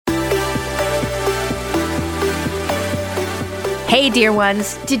Hey, dear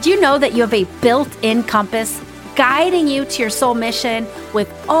ones, did you know that you have a built-in compass guiding you to your soul mission with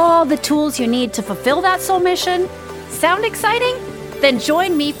all the tools you need to fulfill that soul mission? Sound exciting? Then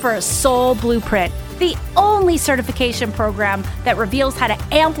join me for a Soul Blueprint, the only certification program that reveals how to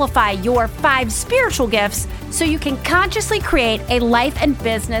amplify your 5 spiritual gifts so you can consciously create a life and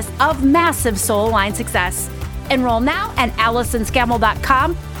business of massive soul-aligned success. Enroll now at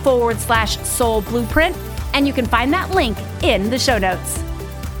AllisonScammell.com/Soul Blueprint, and you can find that link in the show notes.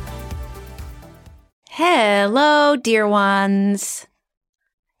 Hello, dear ones.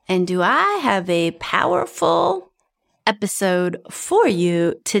 And do I have a powerful episode for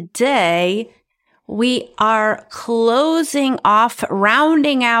you today? We are closing off,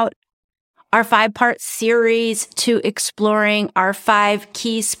 rounding out our 5-part series to exploring our 5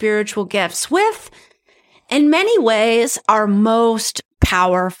 key spiritual gifts with, in many ways, our most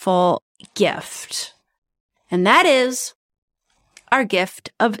powerful gift. And that is our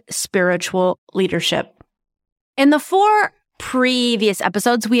gift of spiritual leadership. In the 4 previous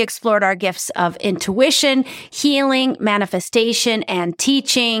episodes, we explored our gifts of intuition, healing, manifestation, and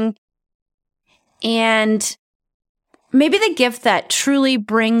teaching. And maybe the gift that truly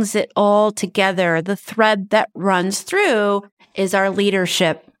brings it all together, the thread that runs through, is our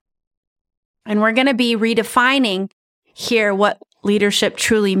leadership. And we're going to be redefining here what leadership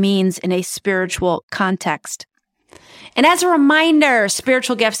truly means in a spiritual context. And as a reminder,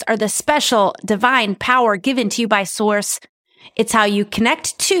 spiritual gifts are the special divine power given to you by Source. It's how you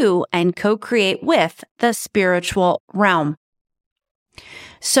connect to and co-create with the spiritual realm.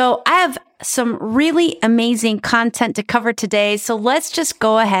 So I have some really amazing content to cover today. So let's just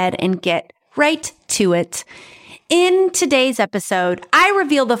go ahead and get right to it. In today's episode, I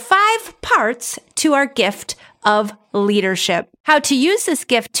reveal the 5 parts to our gift of leadership, how to use this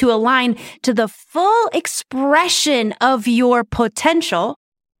gift to align to the full expression of your potential,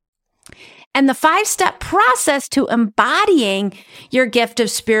 and the 5-step process to embodying your gift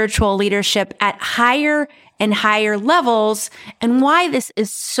of spiritual leadership at higher and higher levels, and why this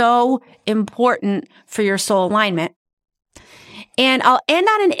is so important for your soul alignment. And I'll end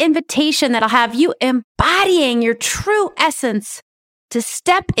on an invitation that'll have you embodying your true essence to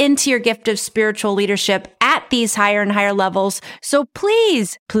step into your gift of spiritual leadership at these higher and higher levels. So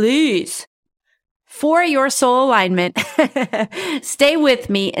please, for your soul alignment, stay with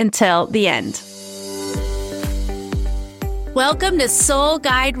me until the end. Welcome to Soul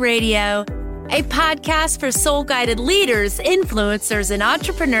Guide Radio, a podcast for soul-guided leaders, influencers, and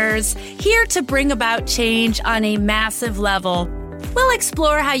entrepreneurs here to bring about change on a massive level. We'll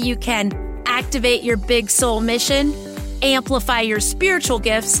explore how you can activate your big soul mission, amplify your spiritual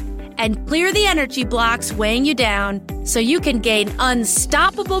gifts, and clear the energy blocks weighing you down so you can gain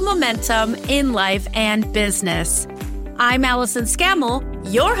unstoppable momentum in life and business. I'm Allison Scammell,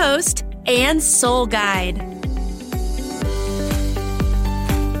 your host and soul guide.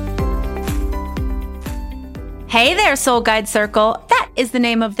 Hey there, Soul Guide Circle. That is the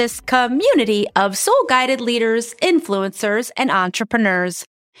name of this community of soul-guided leaders, influencers, and entrepreneurs.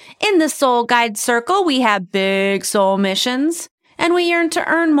 In the Soul Guide Circle, we have big soul missions, and we yearn to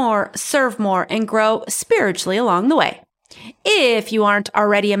earn more, serve more, and grow spiritually along the way. If you aren't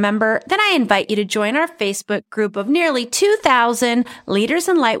already a member, then I invite you to join our Facebook group of nearly 2,000 leaders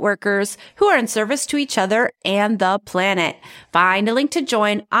and lightworkers who are in service to each other and the planet. Find a link to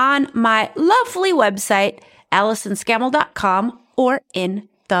join on my lovely website, AllisonScammell.com, or in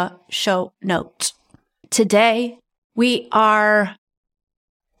the show notes. Today, we are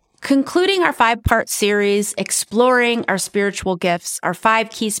concluding our 5-part series, exploring our spiritual gifts, our 5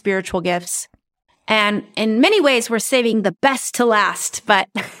 key spiritual gifts. And in many ways, we're saving the best to last. But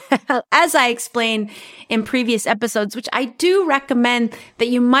as I explained in previous episodes, which I do recommend that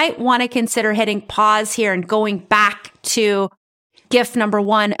you might want to consider hitting pause here and going back to gift number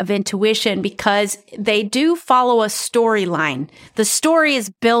 1 of intuition, because they do follow a storyline. The story is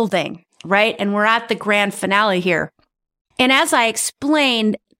building, right? And we're at the grand finale here. And as I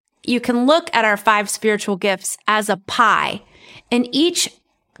explained, you can look at our 5 spiritual gifts as a pie, and each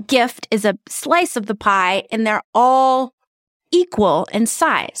gift is a slice of the pie, and they're all equal in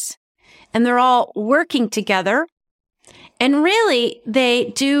size, and they're all working together. And really, they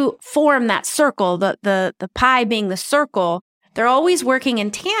do form that circle, the pie being the circle. They're always working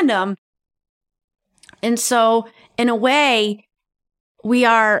in tandem. And so, in a way, we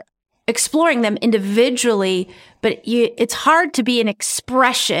are exploring them individually, but it's hard to be an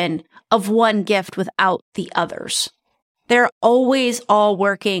expression of one gift without the others. They're always all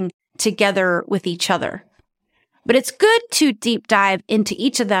working together with each other. But it's good to deep dive into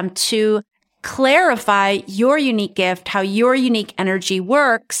each of them to clarify your unique gift, how your unique energy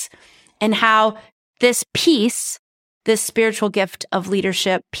works, and how this piece, this spiritual gift of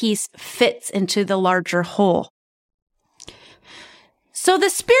leadership piece, fits into the larger whole. So the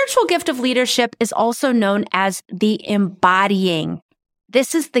spiritual gift of leadership is also known as the embodying.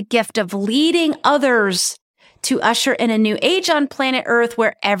 This is the gift of leading others to usher in a new age on planet Earth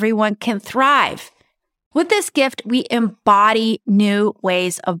where everyone can thrive. With this gift, we embody new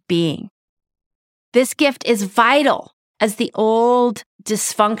ways of being. This gift is vital as the old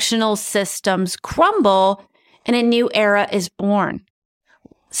dysfunctional systems crumble and a new era is born.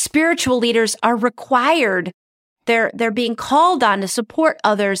 Spiritual leaders are required. They're being called on to support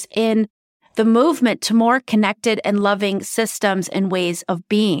others in the movement to more connected and loving systems and ways of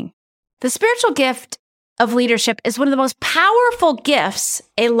being. The spiritual gift of leadership is one of the most powerful gifts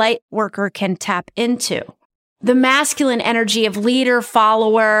a light worker can tap into. The masculine energy of leader,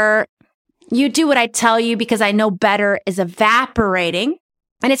 follower, you do what I tell you because I know better is evaporating,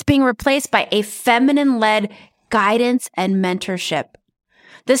 and it's being replaced by a feminine-led guidance and mentorship.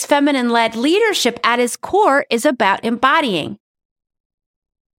 This feminine-led leadership at its core is about embodying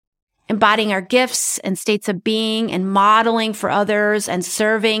our gifts and states of being and modeling for others and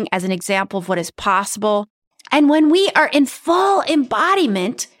serving as an example of what is possible. And when we are in full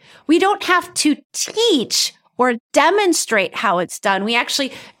embodiment, we don't have to teach or demonstrate how it's done. We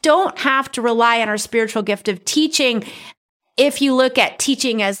actually don't have to rely on our spiritual gift of teaching. If you look at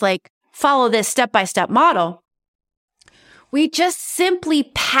teaching as like, follow this step-by-step model, we just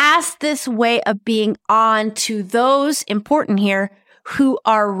simply pass this way of being on to those, important here, who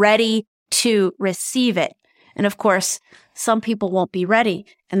are ready to receive it. And of course, some people won't be ready,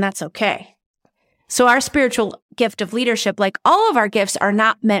 and that's okay. So our spiritual gift of leadership, like all of our gifts, are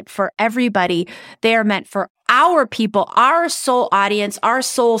not meant for everybody. They are meant for our people, our soul audience, our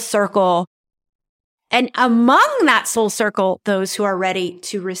soul circle. And among that soul circle, those who are ready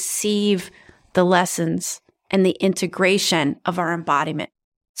to receive the lessons and the integration of our embodiment.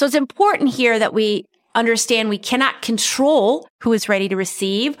 So it's important here that we understand we cannot control who is ready to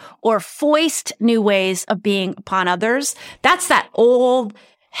receive or foist new ways of being upon others. That's that old,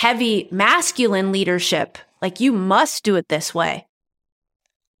 heavy, masculine leadership. Like, you must do it this way.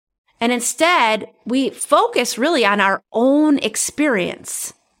 And instead, we focus really on our own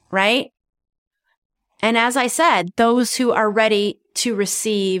experience, right? And as I said, those who are ready to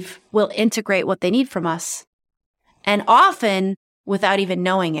receive will integrate what they need from us. And often without even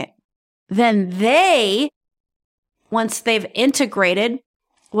knowing it. Then they, once they've integrated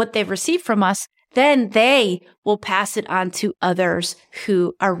what they've received from us, then they will pass it on to others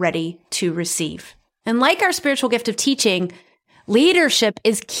who are ready to receive. And like our spiritual gift of teaching, leadership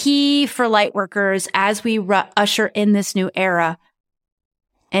is key for light workers as we usher in this new era.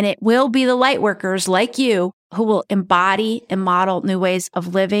 And it will be the light workers like you who will embody and model new ways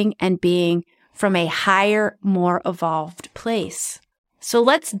of living and being from a higher, more evolved place. So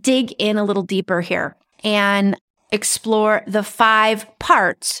let's dig in a little deeper here and explore the 5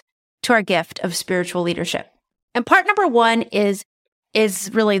 parts to our gift of spiritual leadership. And part number 1 is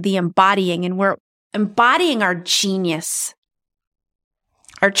really the embodying, and we're embodying our genius,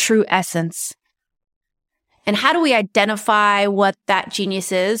 our true essence. And how do we identify what that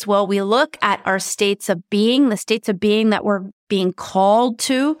genius is? Well, we look at our states of being, the states of being that we're being called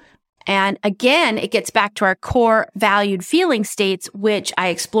to. And again, it gets back to our core valued feeling states, which I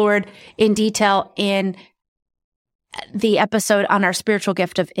explored in detail in the episode on our spiritual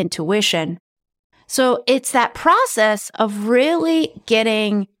gift of intuition. So it's that process of really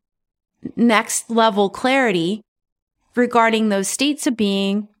getting next level clarity regarding those states of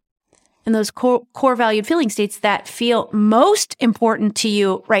being and those core valued feeling states that feel most important to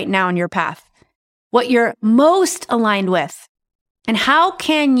you right now in your path, what you're most aligned with. And how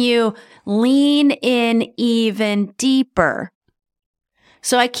can you lean in even deeper?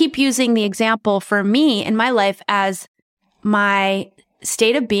 So I keep using the example for me in my life as my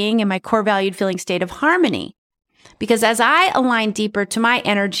state of being and my core valued feeling state of harmony. Because as I align deeper to my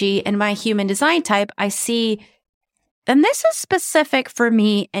energy and my human design type, I see, and this is specific for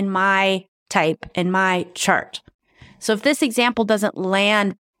me and my type and my chart. So if this example doesn't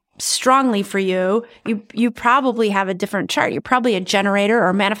land strongly for you, you probably have a different chart. You're probably a generator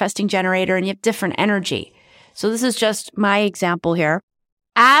or manifesting generator, and you have different energy. So this is just my example here.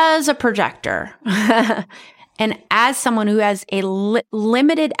 As a projector and as someone who has a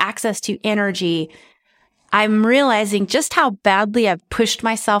limited access to energy, I'm realizing just how badly I've pushed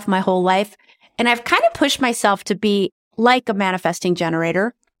myself my whole life. And I've kind of pushed myself to be like a manifesting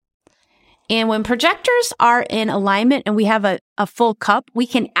generator. And when projectors are in alignment and we have a full cup, we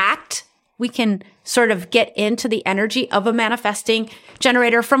can act we can sort of get into the energy of a manifesting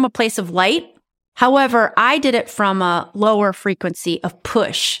generator from a place of light. However, I did it from a lower frequency of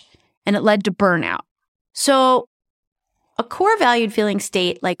push, and it led to burnout. So a core valued feeling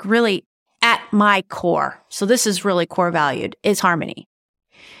state, like really at my core, so this is really core valued, is harmony.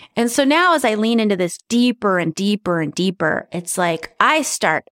 And so now as I lean into this deeper and deeper and deeper, it's like I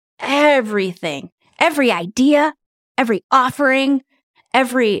start everything, every idea, every offering,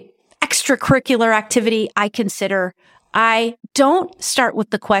 every extracurricular activity I consider. I don't start with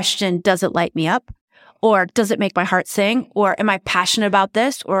the question, does it light me up? Or does it make my heart sing? Or am I passionate about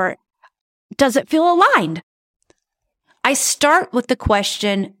this? Or does it feel aligned? I start with the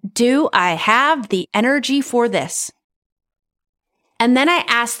question, do I have the energy for this? And then I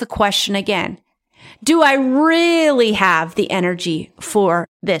ask the question again, do I really have the energy for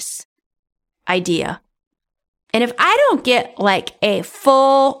this idea? And if I don't get like a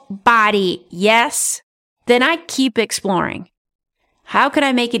full body yes, then I keep exploring. How can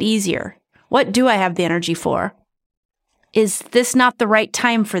I make it easier? What do I have the energy for? Is this not the right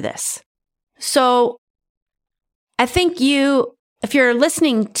time for this? So I think if you're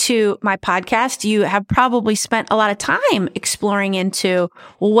listening to my podcast, you have probably spent a lot of time exploring into,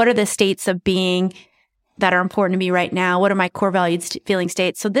 well, what are the states of being that are important to me right now? What are my core valued feeling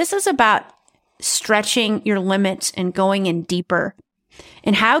states? So this is about stretching your limits and going in deeper.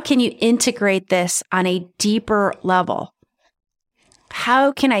 And how can you integrate this on a deeper level?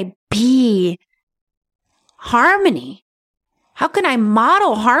 How can I be harmony? How can I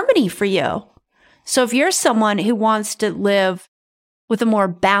model harmony for you? So if you're someone who wants to live with a more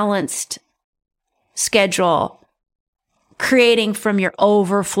balanced schedule, creating from your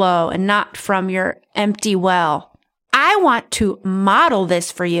overflow and not from your empty well, I want to model this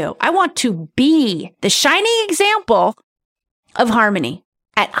for you. I want to be the shining example of harmony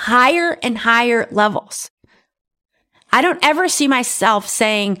at higher and higher levels. I don't ever see myself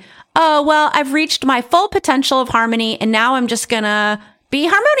saying, oh, well, I've reached my full potential of harmony and now I'm just going to be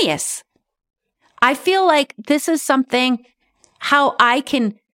harmonious. I feel like this is something how I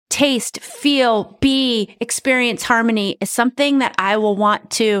can taste, feel, be, experience harmony is something that I will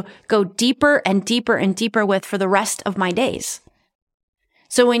want to go deeper and deeper and deeper with for the rest of my days.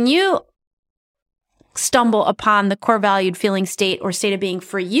 So when you stumble upon the core valued feeling state or state of being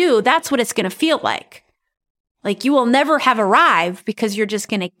for you, that's what it's going to feel like. Like you will never have arrived because you're just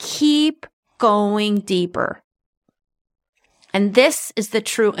going to keep going deeper. And this is the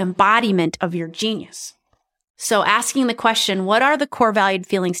true embodiment of your genius. So asking the question, what are the core valued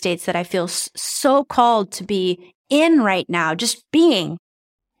feeling states that I feel so called to be in right now? Just being,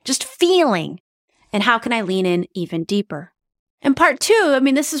 just feeling. And how can I lean in even deeper? And part two,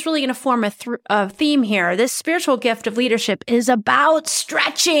 this is really going to form a theme here. This spiritual gift of leadership is about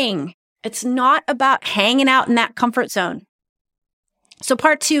stretching. It's not about hanging out in that comfort zone. So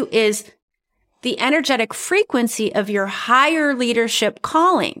part two is the energetic frequency of your higher leadership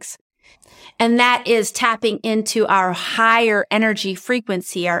callings. And that is tapping into our higher energy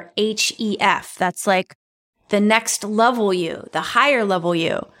frequency, our HEF. That's like the next level you, the higher level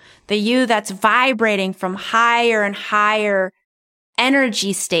you, the you that's vibrating from higher and higher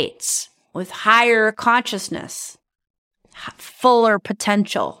energy states with higher consciousness, fuller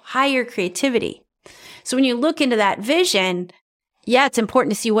potential, higher creativity. So when you look into that vision, yeah, it's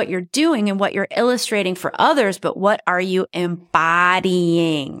important to see what you're doing and what you're illustrating for others, but what are you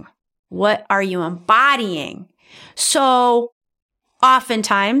embodying? What are you embodying? So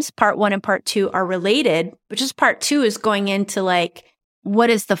oftentimes part one and part two are related, but just part two is going into like, what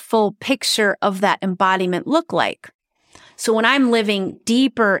does the full picture of that embodiment look like? So when I'm living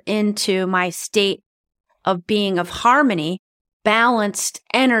deeper into my state of being of harmony, balanced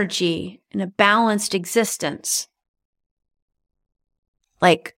energy, and a balanced existence,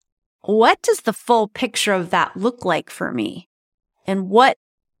 like, what does the full picture of that look like for me? And what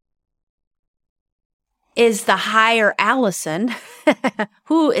is the higher Allison?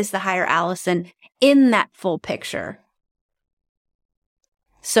 Who is the higher Allison in that full picture?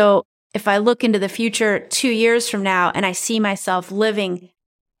 So if I look into the future 2 years from now and I see myself living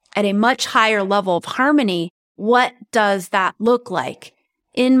at a much higher level of harmony, what does that look like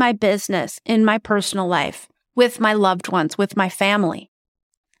in my business, in my personal life, with my loved ones, with my family?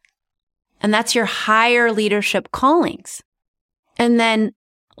 And that's your higher leadership callings. And then,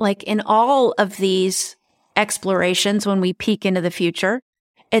 like in all of these explorations, when we peek into the future,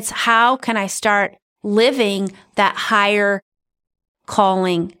 it's how can I start living that higher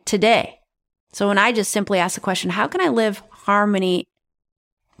calling today? So when I just simply ask the question, how can I live harmony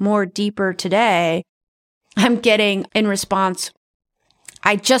more deeper today? I'm getting in response,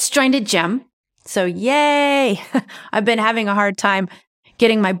 I just joined a gym. So yay. I've been having a hard time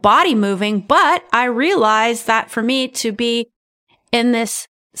getting my body moving, but I realized that for me to be in this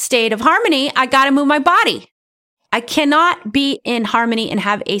state of harmony, I got to move my body. I cannot be in harmony and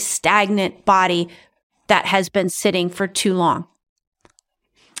have a stagnant body that has been sitting for too long.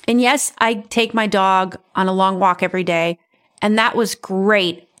 And yes, I take my dog on a long walk every day, and that was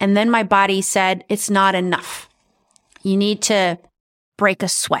great. And then my body said, it's not enough. You need to break a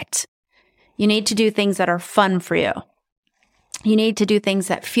sweat. You need to do things that are fun for you. You need to do things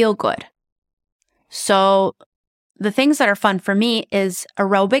that feel good. So the things that are fun for me is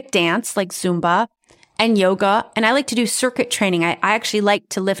aerobic dance like Zumba and yoga. And I like to do circuit training. I actually like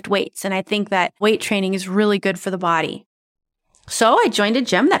to lift weights. And I think that weight training is really good for the body. So I joined a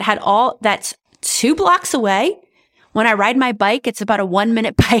gym that had that's 2 blocks away. When I ride my bike, it's about a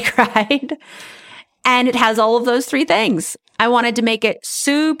 1-minute bike ride. And it has all of those 3 things. I wanted to make it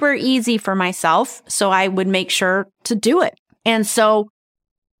super easy for myself, so I would make sure to do it. And so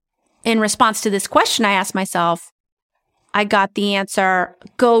in response to this question, I asked myself, I got the answer,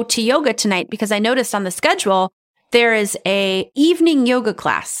 go to yoga tonight, because I noticed on the schedule, there is a evening yoga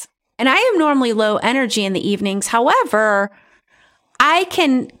class. And I am normally low energy in the evenings. However, I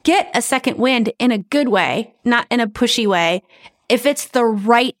can get a second wind in a good way, not in a pushy way, if it's the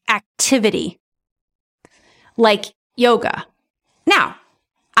right activity, like yoga. Now,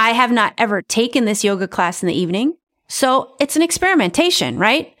 I have not ever taken this yoga class in the evening, so it's an experimentation,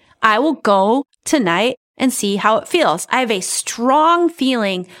 right? I will go tonight and see how it feels. I have a strong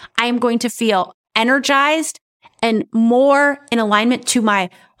feeling I am going to feel energized and more in alignment to my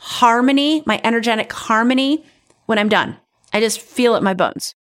harmony, my energetic harmony when I'm done. I just feel it in my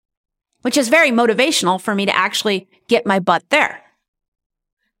bones, which is very motivational for me to actually get my butt there.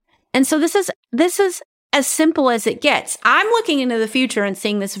 And so this is as simple as it gets. I'm looking into the future and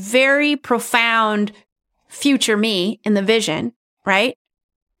seeing this very profound future me in the vision, right?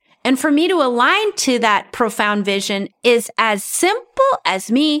 And for me to align to that profound vision is as simple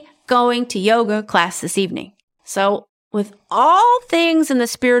as me going to yoga class this evening. So with all things in the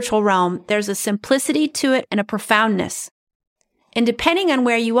spiritual realm, there's a simplicity to it and a profoundness. And depending on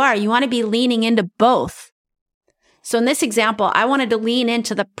where you are, you want to be leaning into both. So in this example, I wanted to lean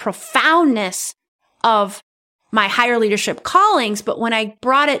into the profoundness of my higher leadership callings. But when I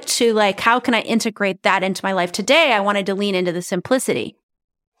brought it to how can I integrate that into my life today, I wanted to lean into the simplicity.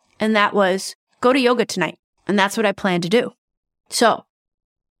 And that was go to yoga tonight. And that's what I plan to do. So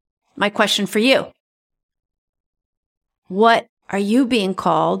my question for you, what are you being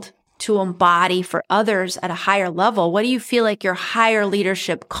called to embody for others at a higher level? What do you feel like your higher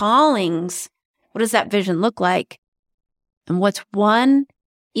leadership callings? What does that vision look like? And what's one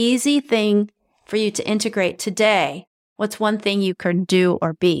easy thing for you to integrate today? What's one thing you can do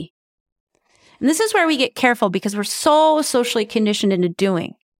or be? And this is where we get careful because we're so socially conditioned into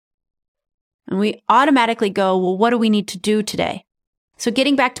doing. And we automatically go, well, what do we need to do today? So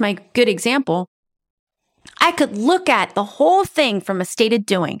getting back to my good example, I could look at the whole thing from a state of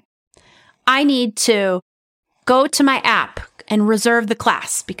doing. I need to go to my app and reserve the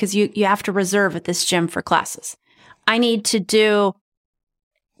class because you have to reserve at this gym for classes. I need to do,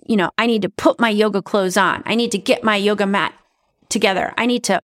 I need to put my yoga clothes on. I need to get my yoga mat together. I need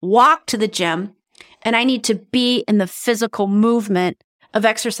to walk to the gym and I need to be in the physical movement of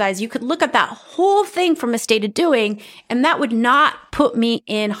exercise. You could look at that whole thing from a state of doing and that would not put me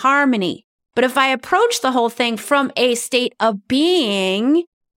in harmony. But if I approach the whole thing from a state of being,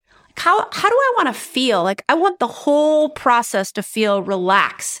 how do I want to feel? I want the whole process to feel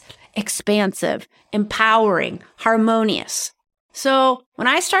relaxed, expansive, empowering, harmonious. So when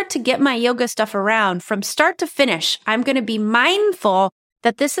I start to get my yoga stuff around from start to finish, I'm going to be mindful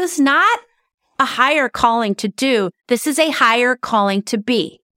that this is not a higher calling to do. This is a higher calling to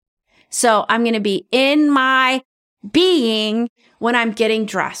be. So I'm going to be in my being when I'm getting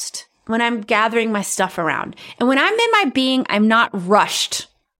dressed, when I'm gathering my stuff around. And when I'm in my being, I'm not rushed.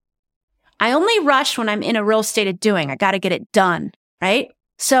 I only rush when I'm in a real state of doing. I got to get it done, right?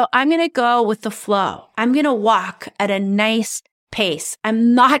 So I'm going to go with the flow. I'm going to walk at a nice pace.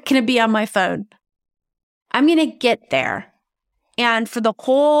 I'm not going to be on my phone. I'm going to get there. And for the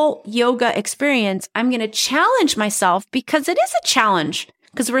whole yoga experience, I'm going to challenge myself because it is a challenge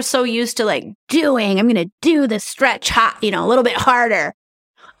because we're so used to doing. I'm going to do the stretch a little bit harder.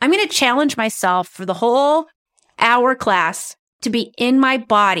 I'm going to challenge myself for the whole hour class to be in my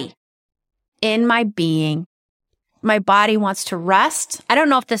body, in my being. My body wants to rest. I don't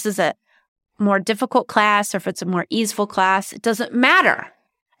know if this is a more difficult class or if it's a more easeful class. It doesn't matter.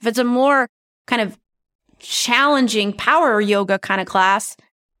 If it's a more kind of challenging power yoga kind of class,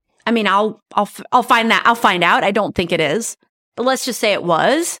 I mean, I'll find out. I don't think it is, but let's just say it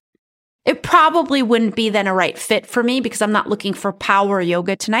was. It probably wouldn't be then a right fit for me because I'm not looking for power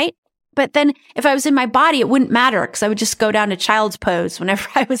yoga tonight. But then if I was in my body, it wouldn't matter because I would just go down to child's pose whenever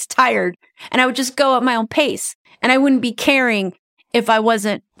I was tired, and I would just go at my own pace, and I wouldn't be caring if I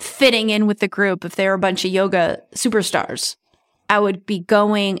wasn't fitting in with the group, if they were a bunch of yoga superstars. I would be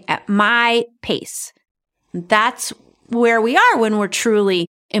going at my pace. That's where we are when we're truly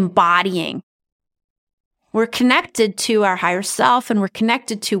embodying. We're connected to our higher self, and we're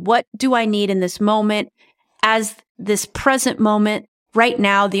connected to what do I need in this moment as this present moment right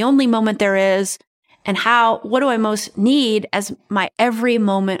now, the only moment there is, and what do I most need as my every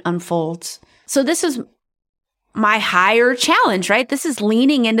moment unfolds. So this is my higher challenge, right? This is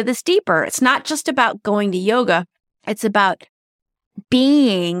leaning into this deeper. It's not just about going to yoga. It's about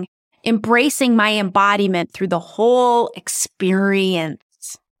embracing my embodiment through the whole experience.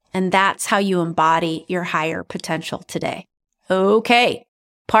 And that's how you embody your higher potential today. Okay,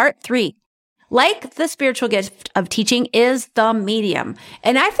 part 3. Like the spiritual gift of teaching is the medium.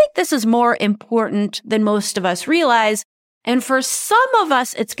 And I think this is more important than most of us realize. And for some of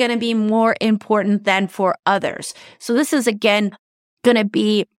us, it's going to be more important than for others. So this is, again, going to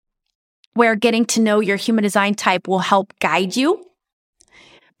be where getting to know your human design type will help guide you.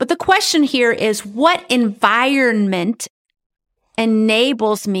 But the question here is, what environment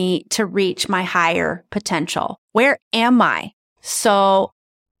enables me to reach my higher potential? Where am I? So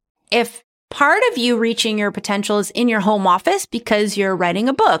if part of you reaching your potential is in your home office because you're writing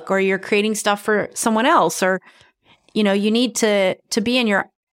a book or you're creating stuff for someone else, or, you need to be in your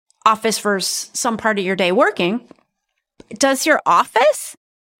office for some part of your day working, does your office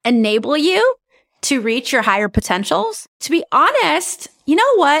enable you to reach your higher potentials? To be honest, you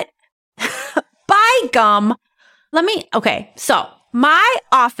know what? By gum. So my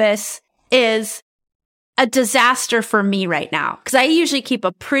office is a disaster for me right now because I usually keep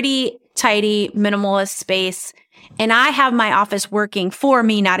a pretty tidy, minimalist space, and I have my office working for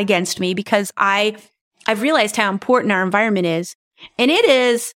me, not against me, because I've realized how important our environment is. And it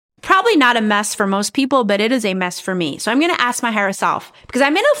is probably not a mess for most people, but it is a mess for me. So I'm going to ask my higher self because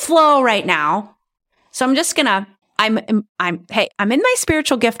I'm in a flow right now. So I'm just going to, I'm in my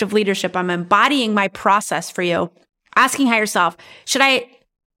spiritual gift of leadership. I'm embodying my process for you. Asking higher self, should I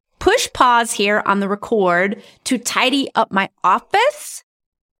push pause here on the record to tidy up my office?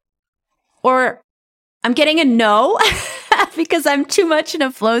 Or I'm getting a no because I'm too much in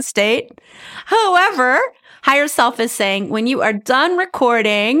a flow state. However, higher self is saying, when you are done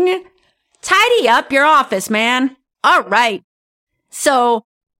recording, tidy up your office, man. All right. So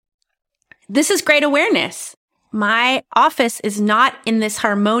this is great awareness. My office is not in this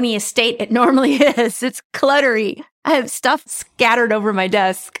harmonious state it normally is. It's cluttery. I have stuff scattered over my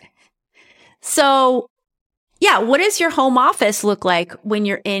desk. So yeah, what does your home office look like when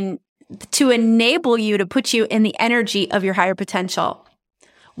you're in, to enable you to put you in the energy of your higher potential?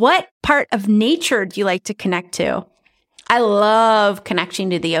 What part of nature do you like to connect to? I love connecting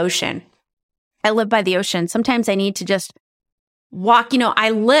to the ocean. I live by the ocean. Sometimes I need to just walk.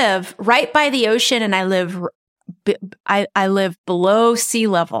 I live right by the ocean, and I live below sea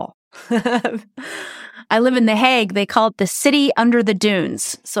level. I live in The Hague. They call it the city under the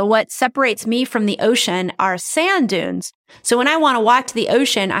dunes. So what separates me from the ocean are sand dunes. So when I want to walk to the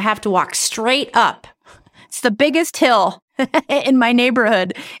ocean, I have to walk straight up. It's the biggest hill in my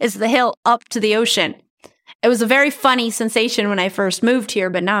neighborhood, is the hill up to the ocean. It was a very funny sensation when I first moved here,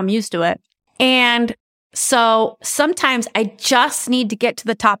 but now I'm used to it. And so sometimes I just need to get to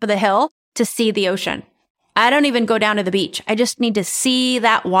the top of the hill to see the ocean. I don't even go down to the beach. I just need to see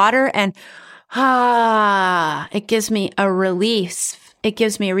that water, and it gives me a release. It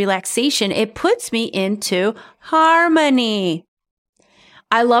gives me a relaxation. It puts me into harmony.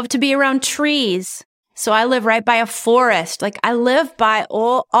 I love to be around trees. So I live right by a forest. Like, I live by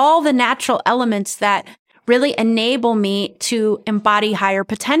all the natural elements that really enable me to embody higher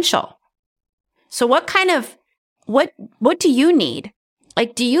potential. So what do you need?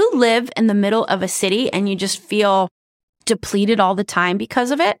 Like, do you live in the middle of a city and you just feel depleted all the time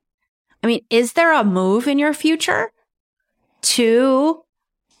because of it? I mean, is there a move in your future to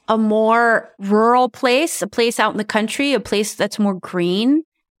a more rural place, a place out in the country, a place that's more green?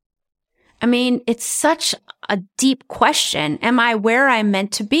 I mean, it's such a deep question. Am I where I'm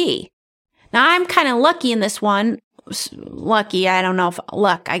meant to be? Now, I'm kind of lucky in this one. Lucky, I don't know if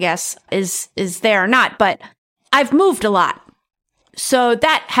luck, I guess, is there or not, but I've moved a lot. So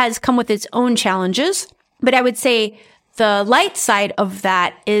that has come with its own challenges. But I would say the light side of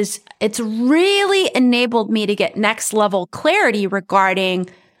that is it's really enabled me to get next level clarity regarding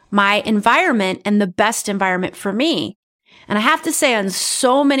my environment and the best environment for me. And I have to say, on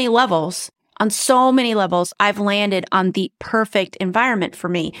so many levels, I've landed on the perfect environment for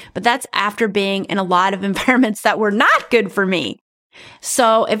me. But that's after being in a lot of environments that were not good for me.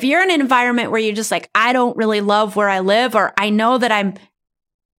 So if you're in an environment where you're just like, I don't really love where I live, or I know that I'm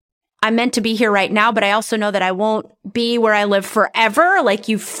meant to be here right now, but I also know that I won't be where I live forever. Like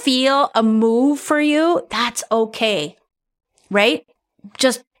you feel a move for you, that's okay, right?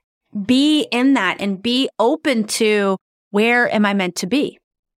 Just be in that and be open to, where am I meant to be?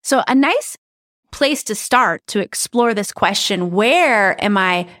 So a nice place to start to explore this question, where am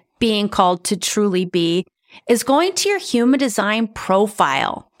I being called to truly be, is going to your human design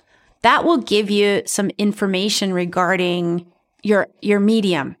profile. That will give you some information regarding your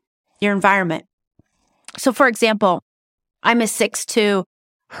medium, your environment. So for example, I'm a 6'2"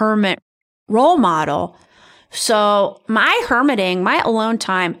 hermit role model. So my hermiting, my alone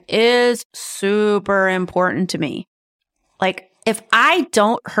time is super important to me. Like if I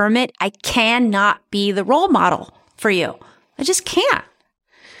don't hermit, I cannot be the role model for you. I just can't.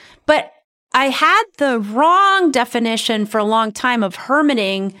 But I had the wrong definition for a long time of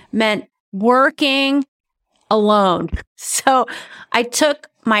hermiting meant working alone. So I took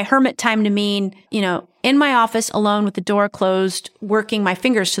my hermit time to mean, in my office alone with the door closed, working my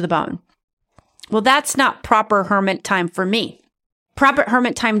fingers to the bone. Well, that's not proper hermit time for me. Proper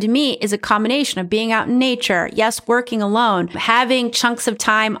hermit time to me is a combination of being out in nature, yes, working alone, having chunks of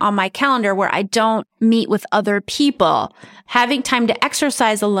time on my calendar where I don't meet with other people, having time to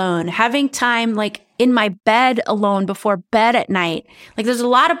exercise alone, having time like in my bed alone before bed at night. Like there's a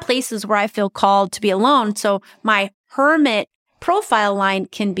lot of places where I feel called to be alone. So my hermit profile line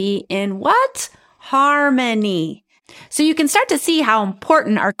can be in what? Harmony. So you can start to see how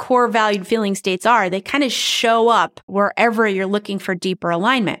important our core valued feeling states are. They kind of show up wherever you're looking for deeper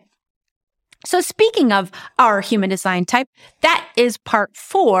alignment. So speaking of our human design type, that is part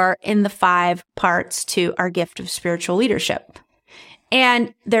 4 in the 5 parts to our gift of spiritual leadership.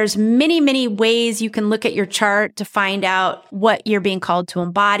 And there's many, many ways you can look at your chart to find out what you're being called to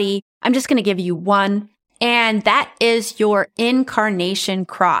embody. I'm just going to give you one, and that is your incarnation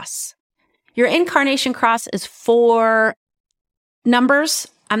cross. Your incarnation cross is 4 numbers.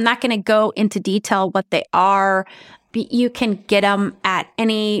 I'm not going to go into detail what they are. You can get them at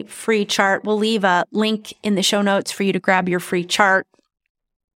any free chart. We'll leave a link in the show notes for you to grab your free chart,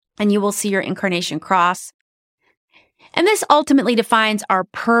 and you will see your incarnation cross. And this ultimately defines our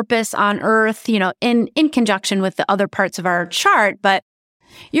purpose on earth, in conjunction with the other parts of our chart. But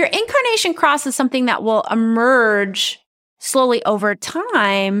your incarnation cross is something that will emerge slowly over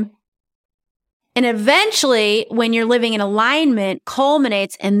time. And eventually, when you're living in alignment,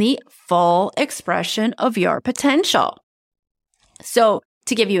 culminates in the full expression of your potential. So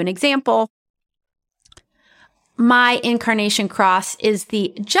to give you an example, my incarnation cross is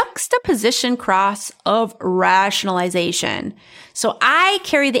the juxtaposition cross of rationalization. So I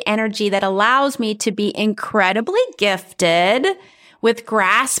carry the energy that allows me to be incredibly gifted with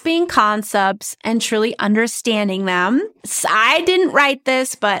grasping concepts and truly understanding them. So I didn't write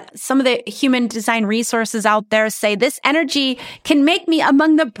this, but some of the human design resources out there say this energy can make me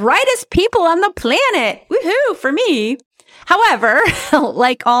among the brightest people on the planet. Woohoo, for me. However,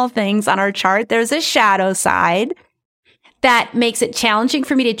 like all things on our chart, there's a shadow side that makes it challenging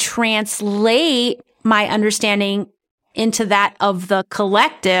for me to translate my understanding into that of the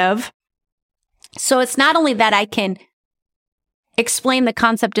collective. So it's not only that I can explain the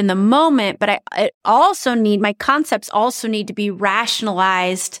concept in the moment, but my concepts also need to be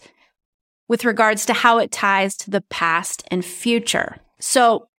rationalized with regards to how it ties to the past and future.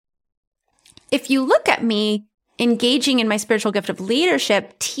 So if you look at me engaging in my spiritual gift of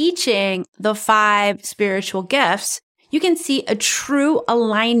leadership, teaching the 5 spiritual gifts, you can see a true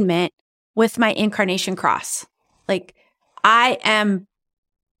alignment with my incarnation cross. Like I am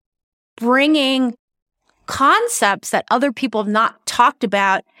bringing concepts that other people have not talked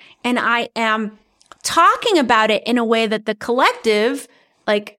about, and I am talking about it in a way that the collective,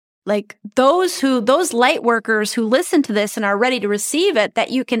 like those light workers who listen to this and are ready to receive it,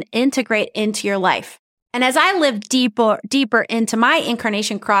 that you can integrate into your life. And as I live deeper into my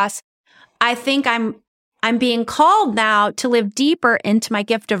incarnation cross, I think I'm being called now to live deeper into my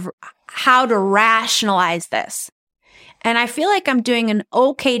gift of how to rationalize this. And I feel like I'm doing an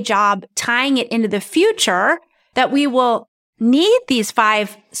okay job tying it into the future, that we will need these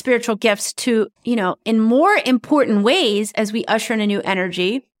 5 spiritual gifts to, in more important ways as we usher in a new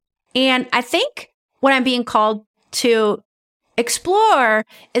energy. And I think what I'm being called to Explore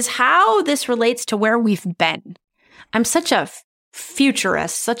is how this relates to where we've been. I'm such a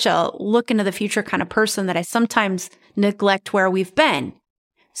futurist, such a look into the future kind of person that I sometimes neglect where we've been.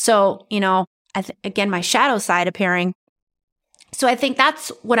 So, again, my shadow side appearing. So I think that's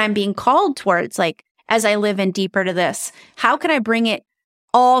what I'm being called towards, like, as I live in deeper to this. How can I bring it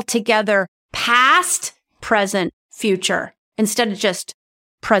all together, past, present, future, instead of just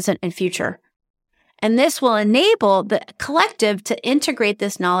present and future? And this will enable the collective to integrate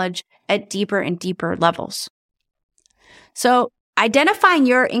this knowledge at deeper and deeper levels. So identifying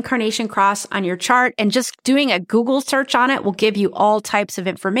your incarnation cross on your chart and just doing a Google search on it will give you all types of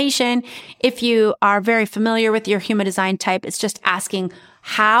information. If you are very familiar with your human design type, it's just asking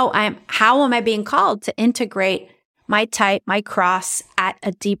how am I being called to integrate my type, my cross at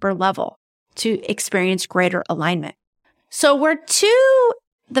a deeper level to experience greater alignment. So we're to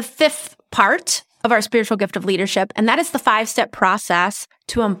the fifth part of our spiritual gift of leadership, and that is the 5-step process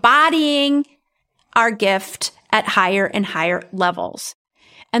to embodying our gift at higher and higher levels.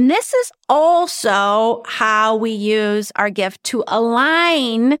 And this is also how we use our gift to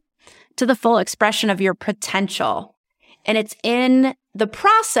align to the full expression of your potential. And it's in the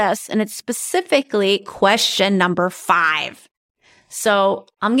process, and it's specifically question number 5. So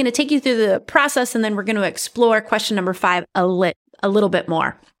I'm going to take you through the process, and then we're going to explore question number 5 a little bit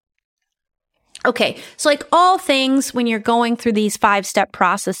more. Okay, so like all things, when you're going through these 5-step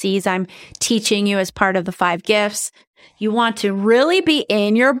processes I'm teaching you as part of the 5 gifts, you want to really be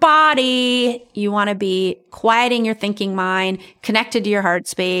in your body. You want to be quieting your thinking mind, connected to your heart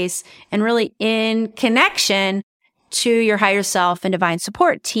space, and really in connection to your higher self and divine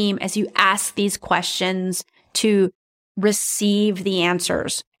support team as you ask these questions to receive the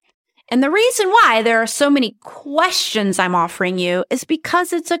answers. And the reason why there are so many questions I'm offering you is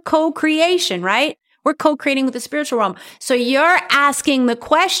because it's a co-creation, right? We're co-creating with the spiritual realm. So you're asking the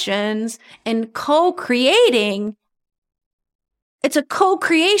questions and co-creating. It's a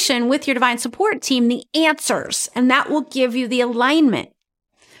co-creation with your divine support team, the answers, and that will give you the alignment.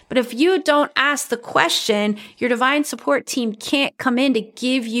 But if you don't ask the question, your divine support team can't come in to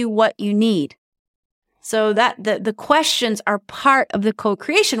give you what you need. So that the questions are part of the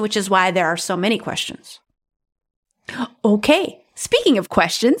co-creation, which is why there are so many questions. Okay, speaking of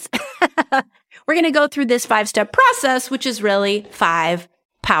questions, we're going to go through this 5-step process, which is really 5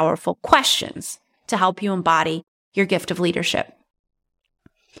 powerful questions to help you embody your gift of leadership.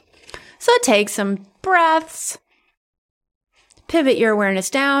 So take some breaths, pivot your awareness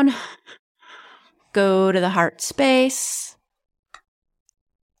down, go to the heart space.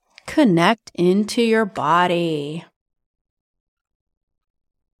 Connect into your body.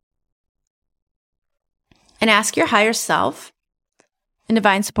 And ask your higher self and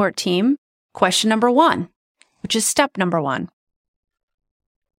divine support team question number 1, which is step number 1.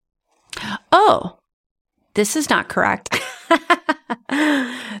 Oh, this is not correct.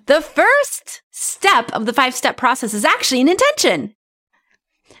 The first step of the 5-step process is actually an intention.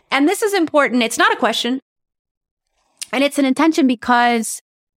 And this is important. It's not a question. And it's an intention because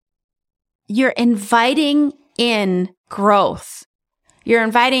you're inviting in growth. You're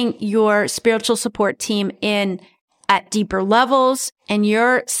inviting your spiritual support team in at deeper levels, and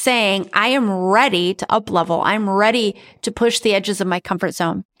you're saying, I am ready to up level. I'm ready to push the edges of my comfort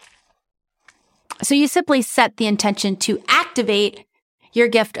zone. So you simply set the intention to activate your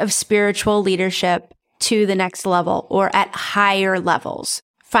gift of spiritual leadership to the next level or at higher levels,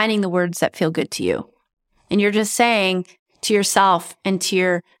 finding the words that feel good to you. And you're just saying to yourself and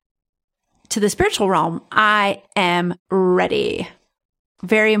to the spiritual realm, I am ready.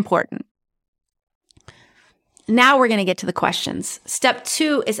 Very important. Now we're going to get to the questions. Step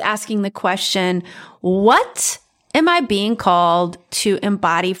 2 is asking the question, what am I being called to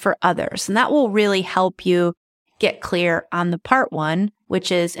embody for others? And that will really help you get clear on the part 1,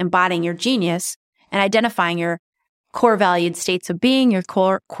 which is embodying your genius and identifying your core valued states of being, your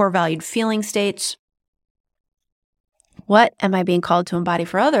core valued feeling states. What am I being called to embody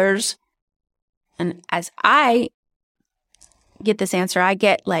for others? And as I get this answer, I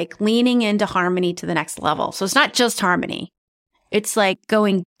get like leaning into harmony to the next level. So it's not just harmony. It's like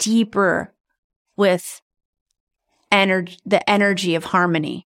going deeper with the energy of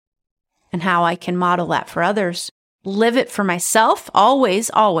harmony and how I can model that for others. Live it for myself.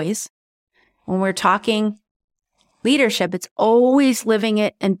 Always, always. When we're talking leadership, it's always living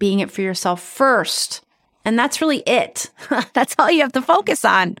it and being it for yourself first. And that's really it. That's all you have to focus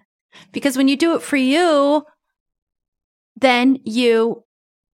on. Because when you do it for you, then you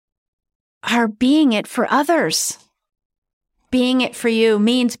are being it for others. Being it for you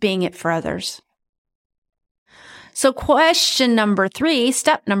means being it for others. So question number 3,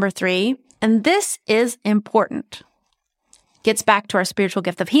 step number 3, and this is important, gets back to our spiritual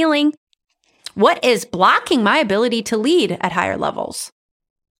gift of healing. What is blocking my ability to lead at higher levels?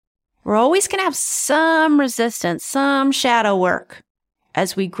 We're always going to have some resistance, some shadow work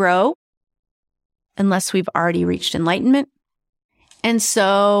as we grow, unless we've already reached enlightenment. And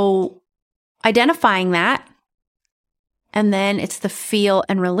so identifying that, and then it's the feel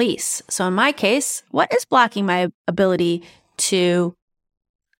and release. So in my case, what is blocking my ability to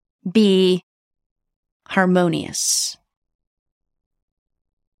be harmonious?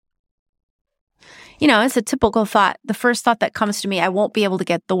 You know, it's a typical thought. The first thought that comes to me, I won't be able to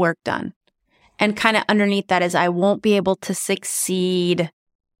get the work done. And kind of underneath that is I won't be able to succeed.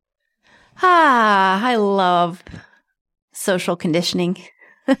 I love social conditioning.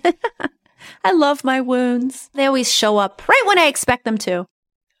 I love my wounds. They always show up right when I expect them to.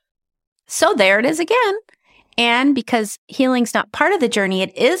 So there it is again. And because healing's not part of the journey,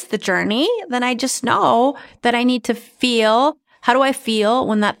 it is the journey, then I just know that I need to feel, how do I feel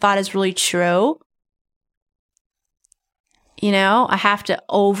when that thought is really true? You know, I have to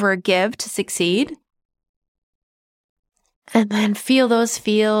overgive to succeed. And then feel those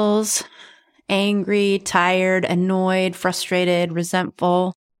feels, angry, tired, annoyed, frustrated,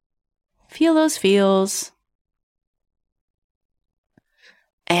 resentful. Feel those feels.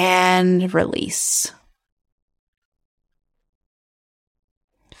 And release.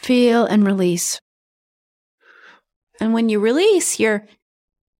 Feel and release. And when you release, you're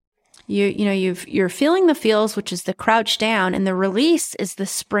feeling the feels, which is the crouch down, and the release is the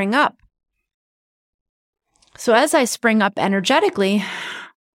spring up. So as I spring up energetically,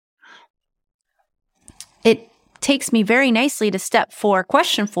 it takes me very nicely to step 4,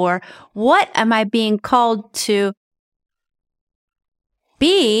 question 4. What am I being called to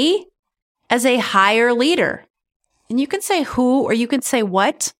be as a higher leader? And you can say who, or you can say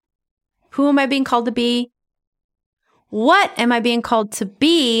what. Who am I being called to be? What am I being called to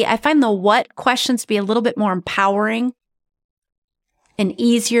be? I find the what questions to be a little bit more empowering and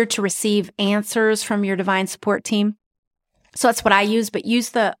easier to receive answers from your divine support team. So that's what I use, but use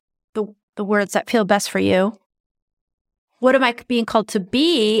the words that feel best for you. What am I being called to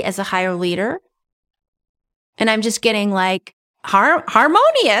be as a higher leader? And I'm just getting like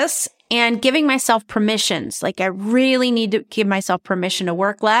harmonious and giving myself permissions. Like I really need to give myself permission to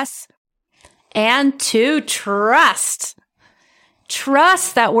work less and to trust.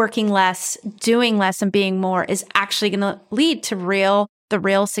 Trust that working less, doing less, and being more is actually going to lead to the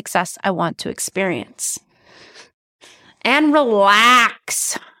real success I want to experience. And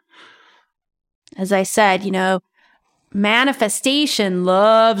relax. As I said, manifestation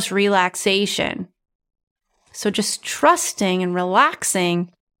loves relaxation. So just trusting and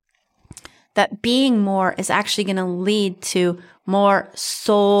relaxing that being more is actually going to lead to more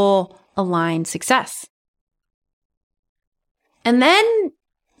soul-aligned success. And then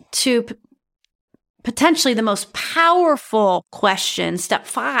to potentially the most powerful question, step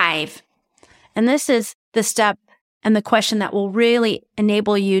 5. And this is the step and the question that will really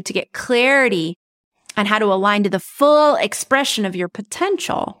enable you to get clarity on how to align to the full expression of your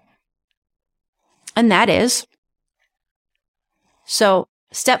potential. And that is, so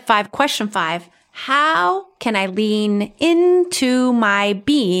step 5, question 5, how can I lean into my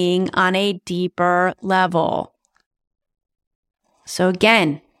being on a deeper level? So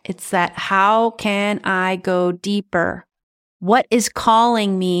again, it's that how can I go deeper? What is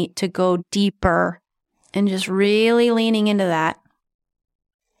calling me to go deeper? And just really leaning into that.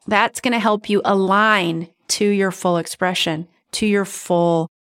 That's going to help you align to your full expression, to your full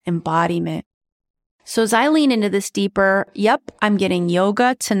embodiment. So as I lean into this deeper, I'm getting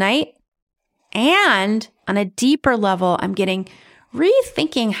yoga tonight. And on a deeper level, I'm getting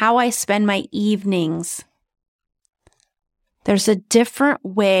rethinking how I spend my evenings. There's a different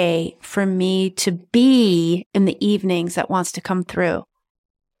way for me to be in the evenings that wants to come through.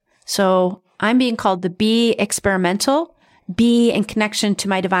 So I'm being called to be experimental, be in connection to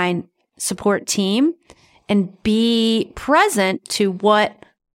my divine support team, and be present to what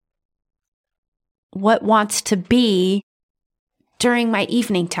wants to be during my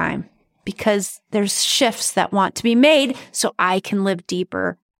evening time, because there's shifts that want to be made so I can live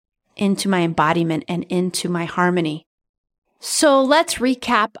deeper into my embodiment and into my harmony. So let's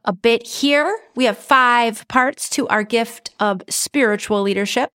recap a bit here. We have 5 parts to our gift of spiritual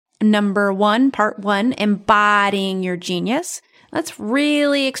leadership. Number 1, part 1, embodying your genius. That's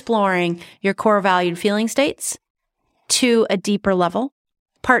really exploring your core valued feeling states to a deeper level.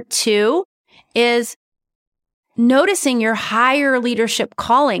 Part 2 is noticing your higher leadership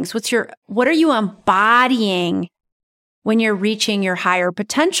callings. What are you embodying when you're reaching your higher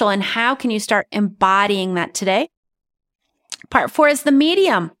potential, and how can you start embodying that today? Part 4 is the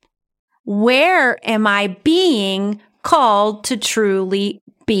medium. Where am I being called to truly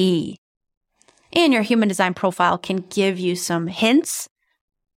be? And your human design profile can give you some hints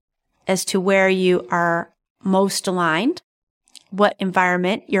as to where you are most aligned, what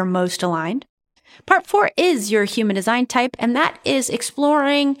environment you're most aligned. Part 4 is your human design type, and that is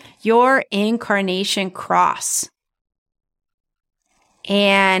exploring your incarnation cross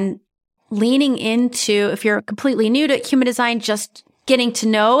and leaning into, if you're completely new to human design, just getting to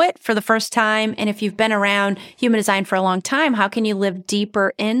know it for the first time. And if you've been around human design for a long time, how can you live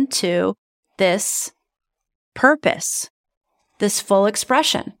deeper into this purpose, this full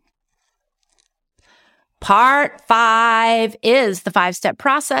expression? Part 5 is the 5-step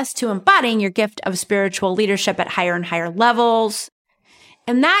process to embodying your gift of spiritual leadership at higher and higher levels.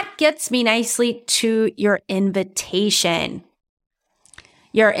 And that gets me nicely to your invitation.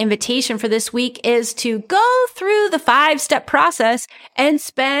 Your invitation for this week is to go through the 5-step process and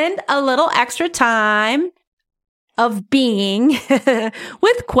spend a little extra time of being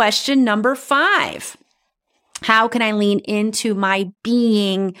with question number 5. How can I lean into my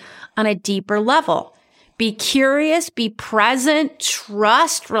being on a deeper level? Be curious, be present,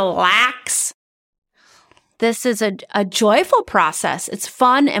 trust, relax. This is a joyful process. It's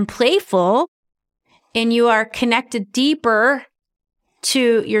fun and playful, and you are connected deeper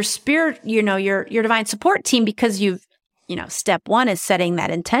to your spirit, your divine support team, because step 1 is setting that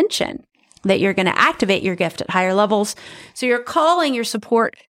intention that you're going to activate your gift at higher levels. So you're calling your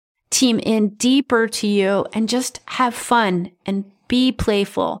support team in deeper to you, and just have fun and be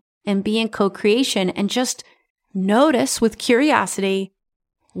playful and be in co-creation, and just notice with curiosity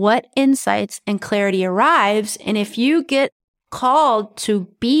what insights and clarity arrives. And if you get called to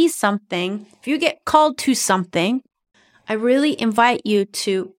be something, if you get called to something, I really invite you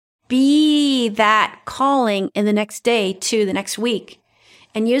to be that calling in the next day to the next week.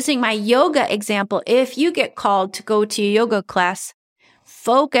 And using my yoga example, if you get called to go to a yoga class,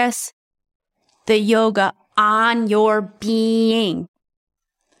 focus the yoga on your being,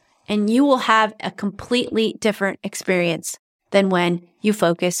 and you will have a completely different experience than when you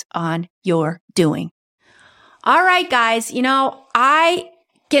focus on your doing. All right, guys,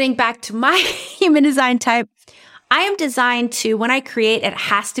 getting back to my human design type, I am designed to, when I create, it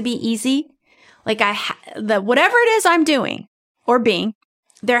has to be easy. Like whatever it is I'm doing or being,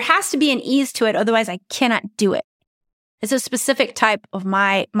 there has to be an ease to it. Otherwise, I cannot do it. It's a specific type of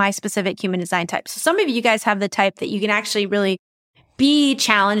my specific human design type. So some of you guys have the type that you can actually really be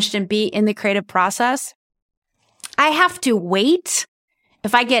challenged and be in the creative process. I have to wait.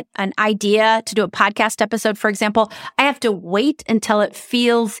 If I get an idea to do a podcast episode, for example, I have to wait until it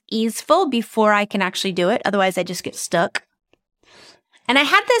feels easeful before I can actually do it. Otherwise, I just get stuck. And I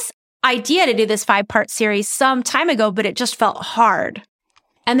had this idea to do this 5-part series some time ago, but it just felt hard.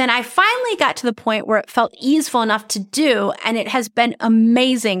 And then I finally got to the point where it felt easeful enough to do, and it has been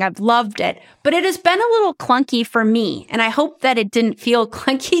amazing. I've loved it, but it has been a little clunky for me. And I hope that it didn't feel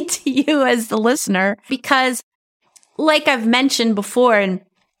clunky to you as the listener, because like I've mentioned before in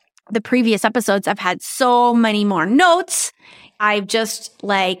the previous episodes, I've had so many more notes. I've just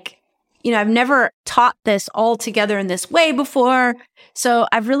I've never taught this all together in this way before. So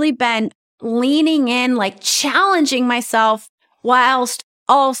I've really been leaning in, challenging myself whilst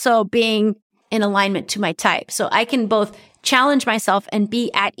also being in alignment to my type. So I can both challenge myself and be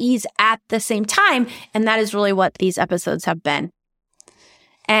at ease at the same time. And that is really what these episodes have been.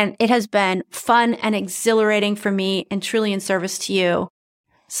 And it has been fun and exhilarating for me and truly in service to you.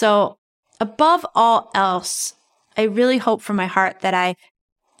 So above all else, I really hope from my heart that I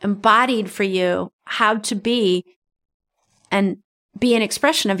embodied for you how to be and be an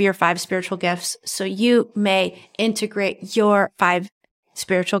expression of your 5 spiritual gifts, so you may integrate your 5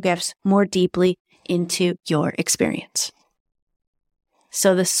 spiritual gifts more deeply into your experience.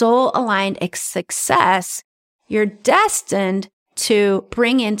 So the soul-aligned success you're destined to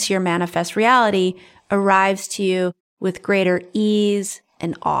bring into your manifest reality arrives to you with greater ease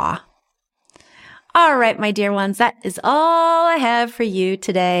and awe. All right, my dear ones, that is all I have for you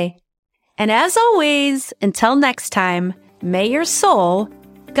today. And as always, until next time, may your soul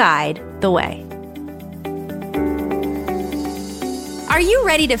guide the way. Are you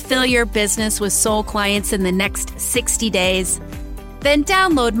ready to fill your business with soul clients in the next 60 days? Then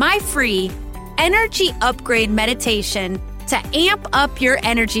download my free energy upgrade meditation to amp up your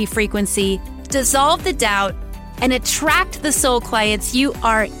energy frequency, dissolve the doubt, and attract the soul clients you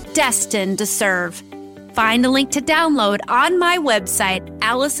are destined to serve. Find a link to download on my website,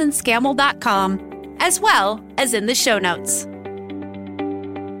 AllisonScammell.com, as well as in the show notes.